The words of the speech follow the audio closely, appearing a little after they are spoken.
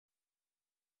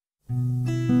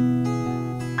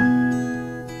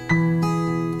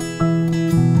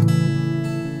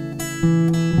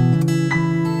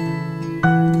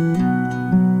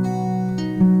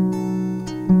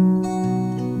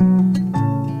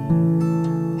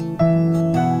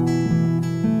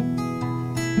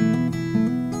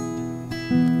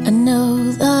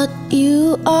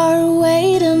You are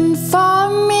waiting for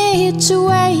me to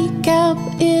wake up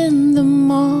in the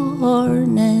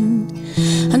morning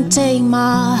and take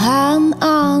my hand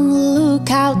and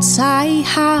look outside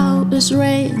how it's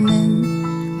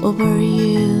raining over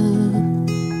you.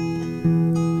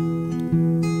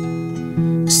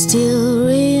 Still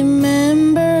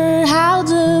remember how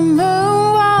the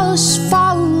moon was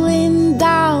falling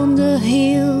down the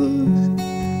hill.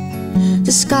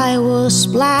 The sky was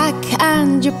black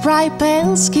and your bright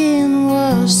pale skin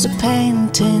was the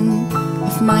painting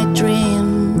of my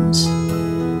dreams.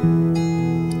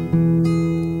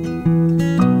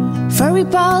 Ferry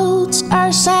boats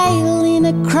are sailing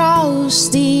across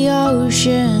the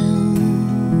ocean.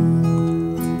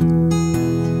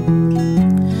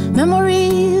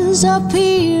 Memories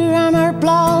appear and are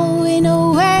blowing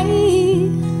away.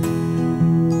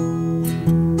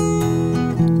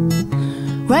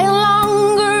 Right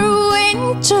longer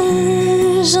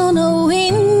winters on a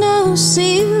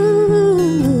windowsill.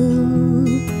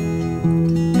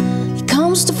 It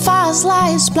comes to fast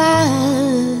like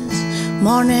splash,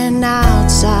 morning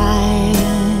outside.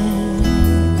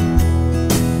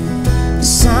 The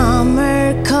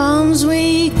summer comes,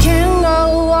 we can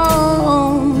go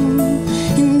on.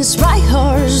 In this bright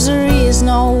horse there is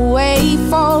no way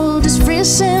for this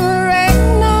freezing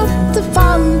rain at the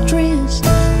palm trees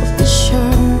of the shore.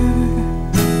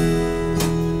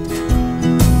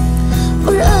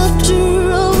 But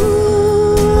after all,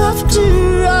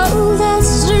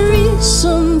 that's the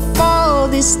reason for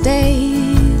this day.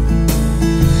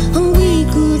 And we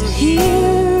could hear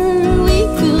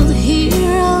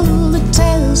all the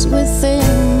tales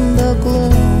within the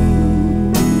gloom.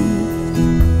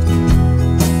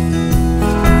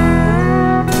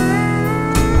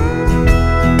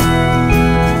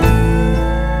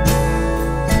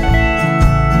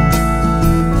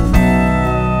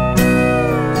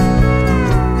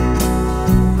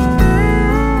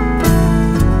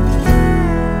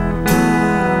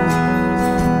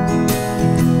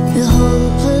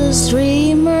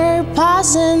 Dreamer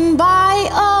passing by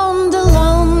on the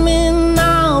lonely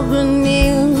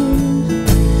avenue,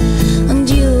 and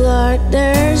you are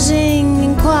there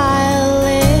singing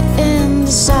quietly in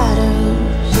the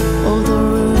shadows of the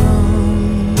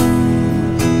room.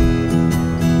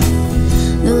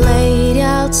 The lady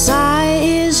outside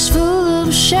is full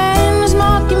of shame,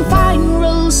 smoking fine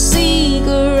rolled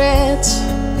cigarettes.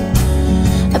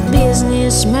 A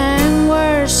businessman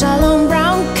wears a long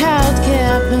brown coat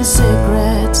cap and cigarettes.